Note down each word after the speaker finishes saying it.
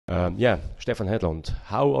Yeah, Stefan Hedlund,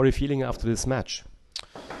 how are you feeling after this match?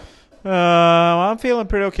 I'm feeling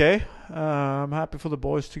pretty okay. I'm happy for the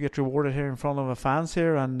boys to get rewarded here in front of the fans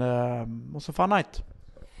here, and it was a fun night.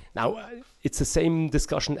 Now, it's the same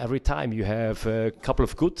discussion every time. You have a couple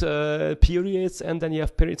of good periods, and then you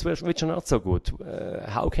have periods which are not so good.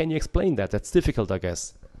 How can you explain that? That's difficult, I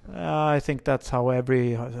guess. I think that's how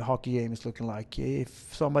every hockey game is looking like.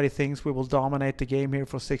 If somebody thinks we will dominate the game here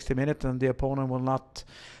for 60 minutes and the opponent will not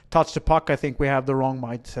touch the puck, I think we have the wrong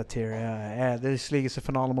mindset here. This league is a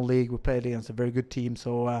phenomenal league. We played against a very good team,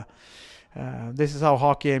 so this is how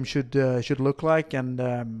hockey game should look like.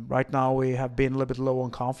 And right now we have been a little bit low on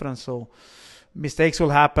confidence, so mistakes will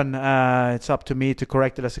happen. It's up to me to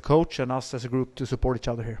correct it as a coach and us as a group to support each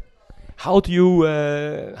other here. How do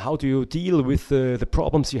you deal with the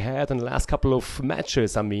problems you had in the last couple of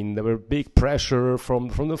matches? I mean, there were big pressure from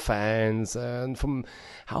the fans, and from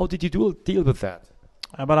how did you deal with that?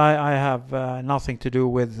 But I have nothing to do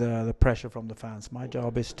with the pressure from the fans. My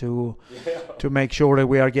job is to make sure that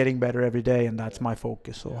we are getting better every day, and that's my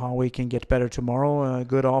focus. So how we can get better tomorrow,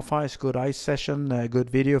 good off ice, good ice session,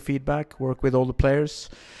 good video feedback, work with all the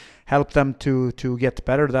players, help them to get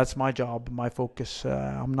better. That's my job, my focus.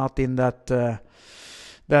 I'm not in that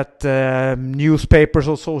newspapers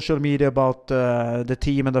or social media about the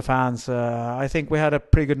team and the fans. I think we had a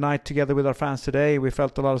pretty good night together with our fans today. We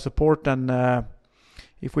felt a lot of support, and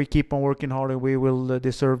if we keep on working harder, we will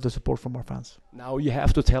deserve the support from our fans. Now you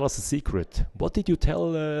have to tell us a secret. What did you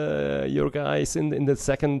tell your guys in the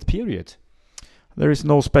second period? There is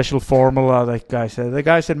no special formula, like guys said. The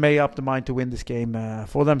guys had made up the mind to win this game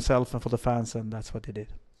for themselves and for the fans, and that's what they did.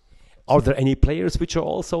 Are there any players which are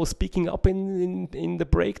also speaking up in the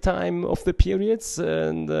break time of the periods,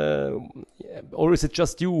 and or is it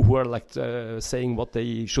just you who are like saying what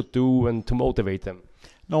they should do and to motivate them?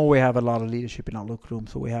 No, we have a lot of leadership in our locker room.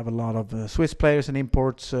 So we have a lot of Swiss players and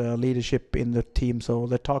imports leadership in the team. So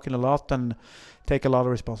they're talking a lot and take a lot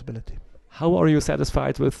of responsibility. How are you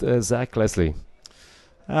satisfied with Zach Leslie?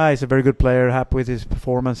 He's a very good player, happy with his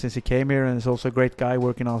performance since he came here, and he's also a great guy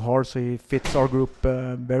working out hard, so he fits our group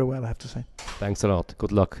very well, I have to say. Thanks a lot.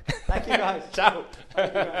 Good luck. Thank you guys. Ciao.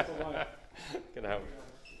 Thank you guys. Genau.